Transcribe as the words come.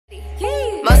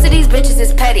these bitches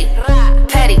is petty.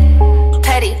 Petty.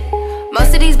 Petty.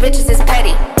 Most of these bitches is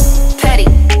petty. Petty.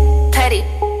 Petty.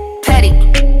 Petty.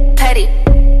 Petty.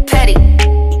 Petty.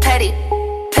 Petty.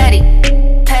 Petty.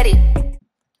 Petty.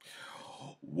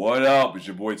 What up? It's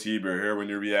your boy T-Bear here with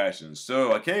new reactions.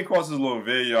 So I came across this little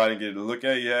video I didn't get to look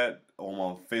at yet on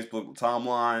my Facebook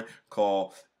timeline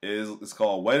it's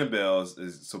called Wedding Bells.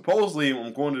 Is supposedly,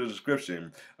 I'm going to the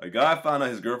description, a guy found out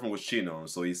his girlfriend was cheating on him,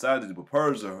 so he decided to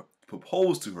propose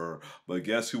to her, but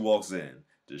guess who walks in?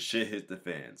 The shit hit the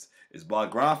fans. It's by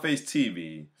Grindface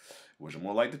TV, which I'm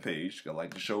gonna like the page. I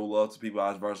like to show love to people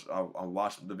I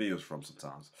watch the videos from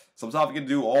sometimes. Sometimes I can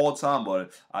do all the time,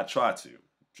 but I try to.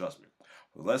 Trust me.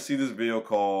 Let's see this video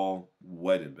called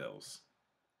Wedding Bells.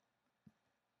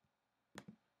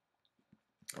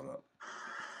 Hold up.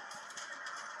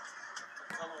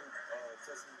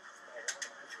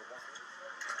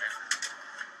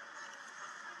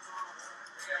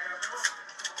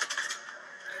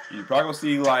 You probably gonna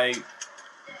see like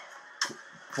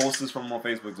posts from on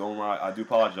Facebook. Don't worry, I do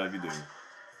apologize if you do.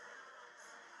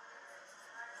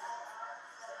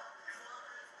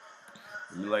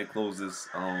 Let me like close this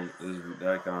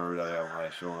that kind of that I'm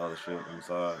like showing other shit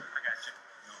inside.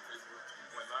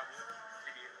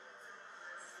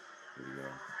 Here we go.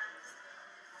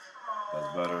 That's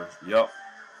better. Yep.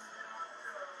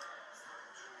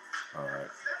 Alright.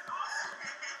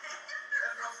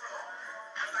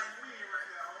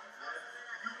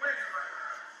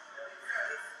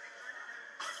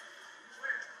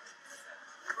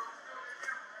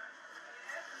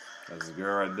 That's a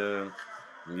girl right there.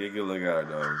 You get a good look at her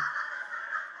though.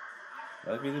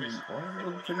 Why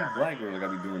little pretty black girls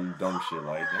gotta be doing dumb shit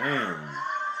like damn?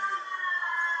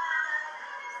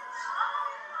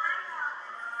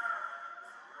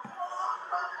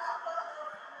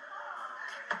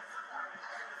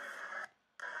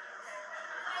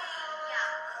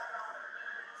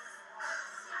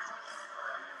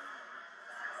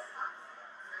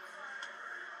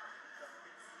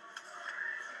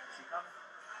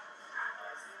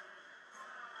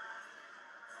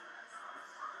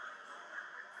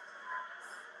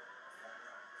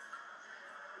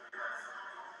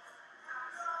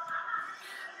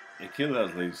 It could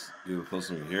at least get close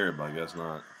to me here, but I guess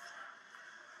not.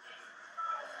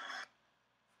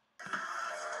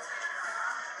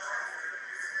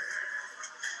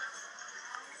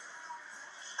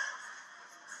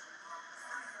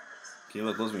 Can you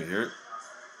look close to me here?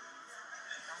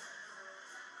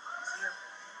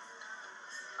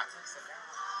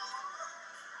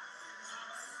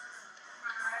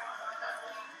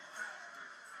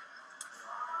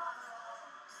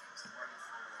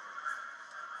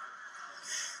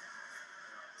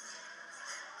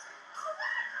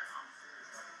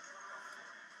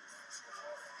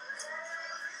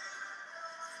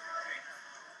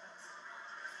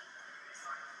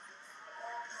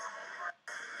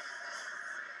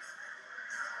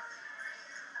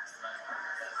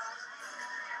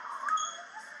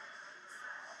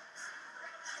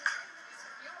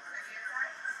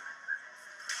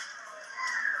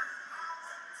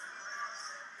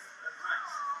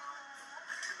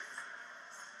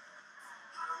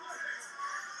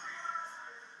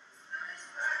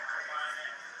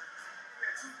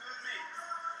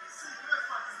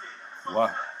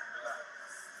 Wow.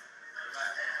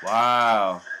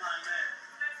 Wow.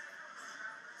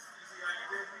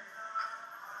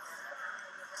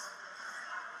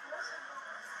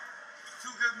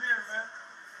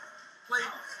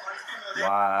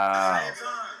 Wow.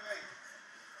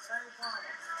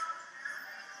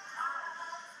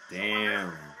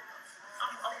 Damn.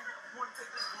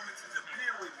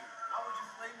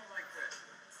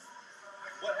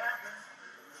 What happened?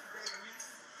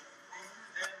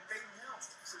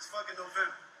 Fucking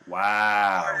November.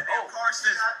 Wow. Oh, car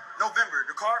since November.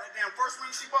 The car, that damn first one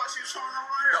she bought, she was showing on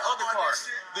her. The other car,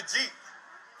 the Jeep.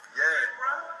 Yeah. Hey,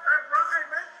 bro, hey,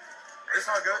 man. It's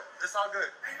all good. It's all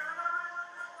good. Hey,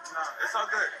 no. It's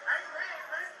all good.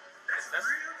 That's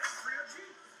real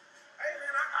Jeep. Hey,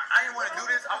 man, I didn't want to do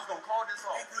this. I was going to call this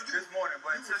off this morning,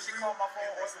 but until she called my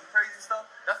phone on some crazy stuff,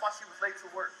 that's why she was late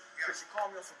to work. Because she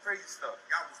called me on some crazy stuff.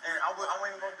 And I wasn't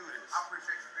even going to do this. I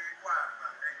appreciate you being quiet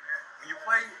about it. When you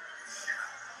play,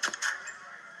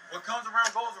 what comes around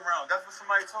goes around. That's what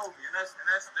somebody told me, and that's the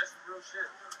real shit.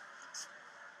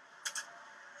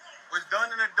 What's done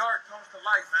in the dark comes to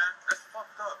light, man. That's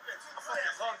fucked up. I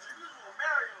fucking loved you. You were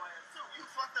married too. You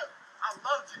fucked up. I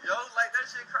loved you, yo. Like that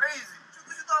shit crazy.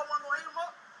 You thought I wasn't gonna hit him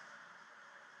up?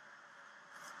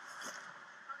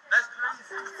 That's crazy.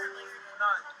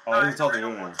 Oh, he's talking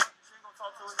to him. She ain't gonna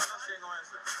talk to us. She ain't gonna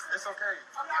answer. It's okay.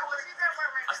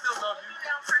 I still love you.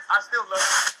 I still love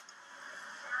you.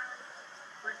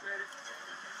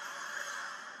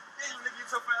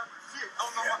 I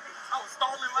was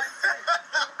stalling like that.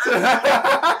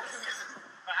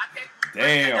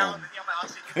 Damn.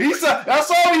 I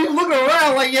saw he was looking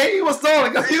around like, yeah, he was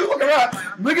stalling. He was looking around.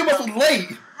 Nigga must was late.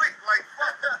 Like,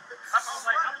 fuck.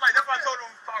 I'm like, that's why I told him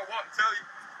start walking. Tell you,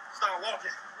 start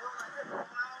walking.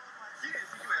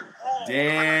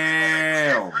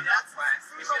 Damn.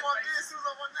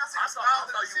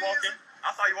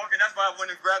 I saw you walking. That's why I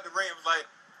went and grabbed the ring and was like,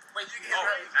 wait, you get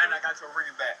ready. And I got your ring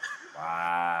back.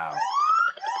 Wow.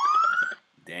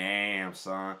 Damn,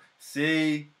 son.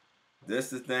 See,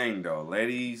 this is the thing, though.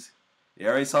 Ladies, they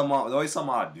always talking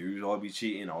about dudes always be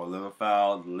cheating or living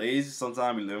foul. Ladies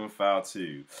sometimes be living foul,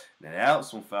 too. Now, that was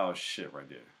some foul shit right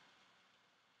there.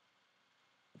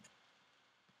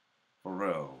 For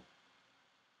real.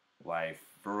 Like,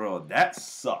 for real, that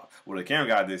sucked. Well, the camera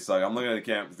guy did suck. I'm looking at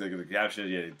the caption.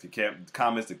 Yeah, the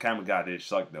comments. The camera guy did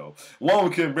suck though.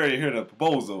 One couldn't barely hear the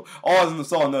proposal. All of them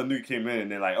saw another nigga came in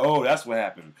and they're like, "Oh, that's what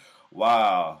happened."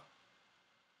 Wow.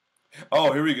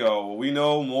 Oh, here we go. We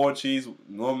know more cheats.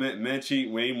 More men cheat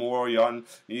way more. Y'all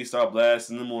need to start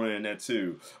blasting them on the internet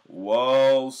too.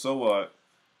 Whoa, so what?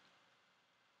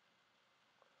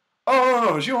 Oh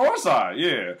no, she on her side,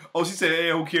 yeah. Oh, she said, "Hey,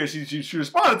 who cares?" She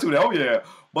responded to that. Oh yeah,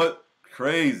 but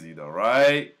crazy though,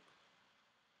 right?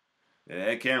 Yeah,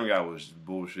 that camera guy was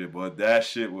bullshit, but that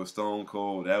shit was stone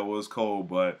cold. That was cold,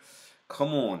 but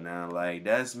come on now, like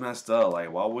that's messed up.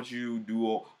 Like, why would you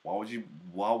want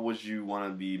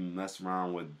to be messing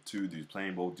around with two dudes,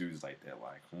 playing both dudes like that?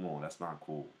 Like, come on, that's not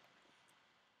cool.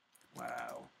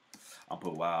 Wow, I'll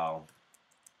put wow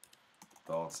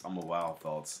thoughts. I'm a wow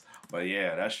thoughts. But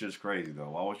yeah, that's just crazy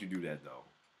though. Why would you do that though?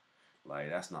 Like,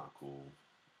 that's not cool.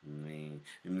 I mean,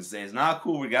 it's not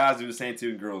cool for guys do the same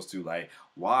to girls too. Like,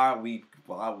 why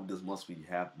this must be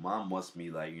happen? Mine must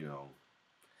be like, you know.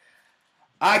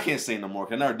 I can't say no more.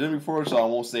 Cause I never did it before, so I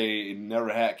won't say it never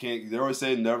can't. They always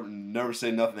say never say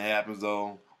nothing happens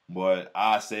though. But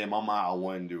I say in my mind I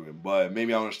wouldn't do it. But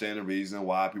maybe I understand the reason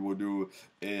why people do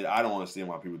it. I don't understand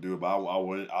why people do it, but I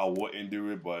wouldn't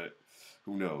do it. But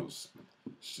who knows?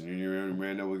 So you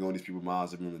never know what's going on these people's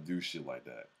minds if you want to do shit like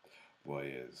that. But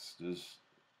yeah, it's just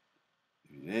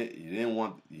you didn't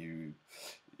want you.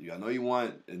 I know you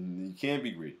want, and you can't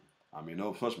be greedy. I mean,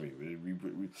 no, trust me,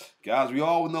 guys. We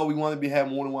all know we want to have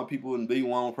more than one people and be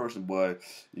one person, but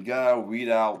you gotta weed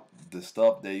out the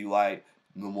stuff that you like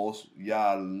the most. You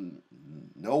gotta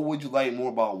know what you like more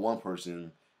about one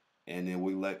person, and then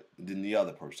what you like than the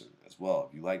other person as well.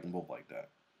 If you like them both like that.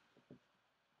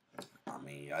 I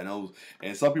mean, I know,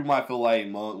 and some people might feel like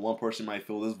one person might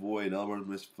fill this void, another person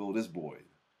might fill this void.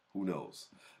 Who knows?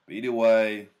 But either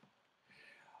way,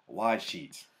 why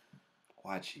cheat?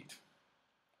 Why cheat?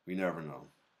 We never know.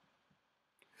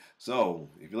 So,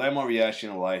 if you like my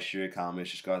reaction, like, share, comment,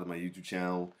 subscribe to my YouTube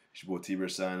channel. It's your boy T-Bear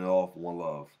signing off. One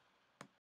love.